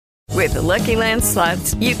With the Lucky Land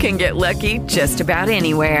Slots, you can get lucky just about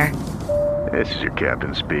anywhere. This is your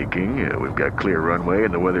captain speaking. We've got clear runway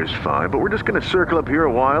and the weather's fine, but we're just going to circle up here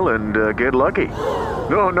a while and get lucky.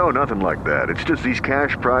 No, nothing like that. It's just these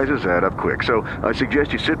cash prizes add up quick. So I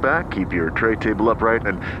suggest you sit back, keep your tray table upright,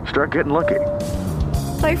 and start getting lucky.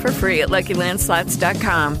 Play for free at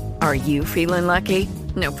LuckyLandSlots.com. Are you feeling lucky?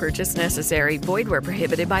 No purchase necessary. Void where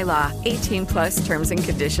prohibited by law. 18 plus terms and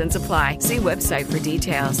conditions apply. See website for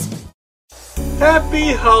details.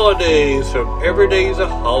 Happy holidays from Every Day's a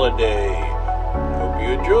Holiday. Hope you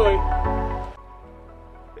enjoy.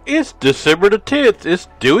 It's December the 10th. It's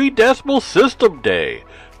Dewey Decimal System Day,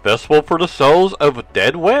 Festival for the Souls of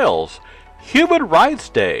Dead Whales, Human Rights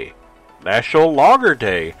Day, National Lager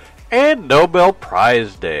Day, and Nobel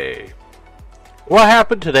Prize Day. What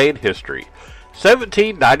happened today in history?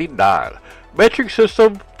 1799. Metric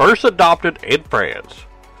system first adopted in France.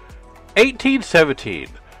 1817.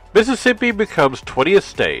 Mississippi becomes 20th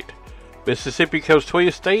state. Mississippi becomes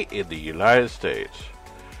 20th state in the United States.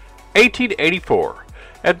 1884.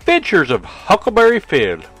 Adventures of Huckleberry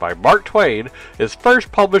Finn by Mark Twain is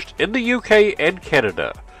first published in the UK and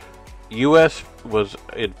Canada. US was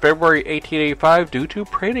in February 1885 due to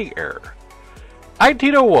printing error.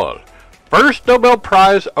 1901. First Nobel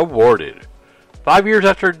Prize awarded. 5 years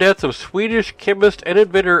after the death of Swedish chemist and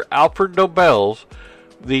inventor Alfred Nobel,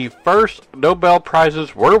 the first Nobel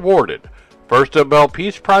Prizes were awarded. First Nobel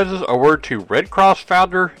Peace Prizes awarded to Red Cross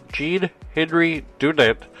founder Jean Henry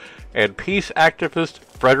Dunant and peace activist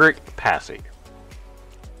Frederick Passy.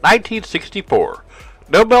 1964.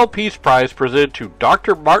 Nobel Peace Prize presented to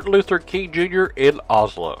Dr. Martin Luther King Jr. in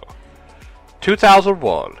Oslo.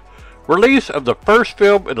 2001. Release of the first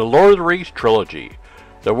film in the Lord of the Rings trilogy.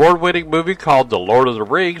 The award-winning movie called The Lord of the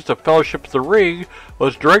Rings, The Fellowship of the Ring,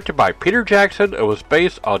 was directed by Peter Jackson and was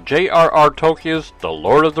based on J.R.R. Tolkien's The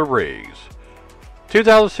Lord of the Rings.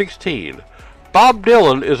 2016. Bob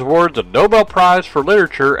Dylan is awarded the Nobel Prize for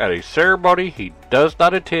Literature at a ceremony he does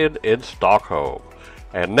not attend in Stockholm.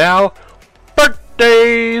 And now,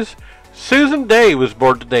 birthdays! Susan Day was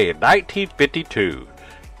born today in 1952.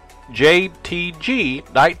 JTG,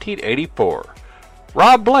 1984.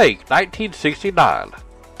 Rob Blake, 1969.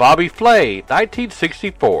 Bobby Flay,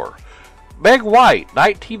 1964. Meg White,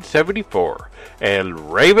 1974.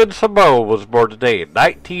 And Raven Simone was born today in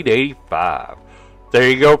 1985. There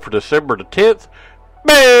you go for December the 10th.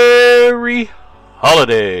 Merry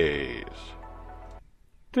Holidays!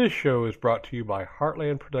 This show is brought to you by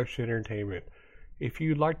Heartland Production Entertainment. If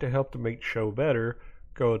you'd like to help to make the show better,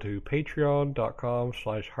 go to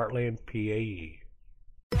patreon.com/heartlandpae.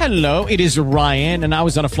 Hello, it is Ryan, and I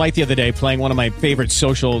was on a flight the other day playing one of my favorite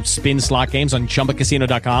social spin slot games on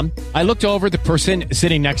ChumbaCasino.com. I looked over at the person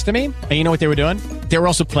sitting next to me, and you know what they were doing? They were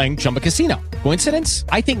also playing Chumba Casino. Coincidence?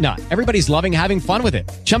 I think not. Everybody's loving having fun with it.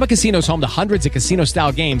 Chumba Casino is home to hundreds of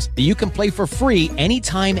casino-style games that you can play for free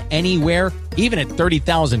anytime, anywhere, even at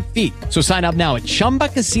 30,000 feet. So sign up now at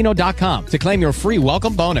ChumbaCasino.com to claim your free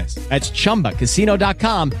welcome bonus. That's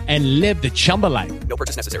ChumbaCasino.com and live the Chumba life. No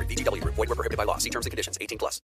purchase necessary. VGW. Void where prohibited by law. See terms and conditions. 18 plus.